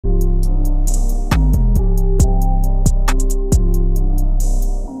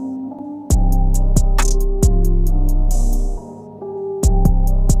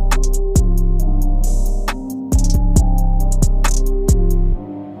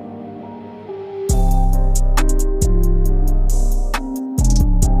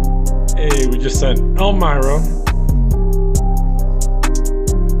just sent Elmira.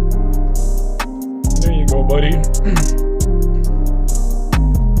 There you go, buddy.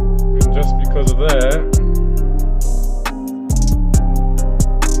 And just because of that,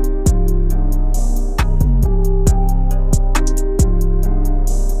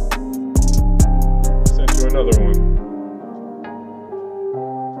 sent you another one.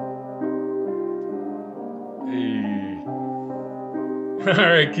 All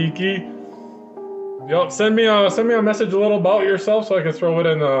right, Kiki. Yo, send me a message a little about yourself so I can throw it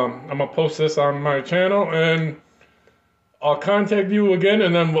in. I'm gonna post this on my channel, and I'll contact you again,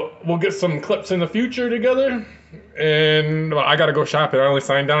 and then we'll get some clips in the future together. And I gotta go shopping. I only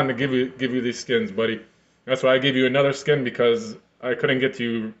signed on to give you these skins, buddy. That's why I gave you another skin, because I couldn't get to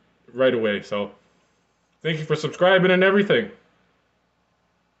you right away. So thank you for subscribing and everything.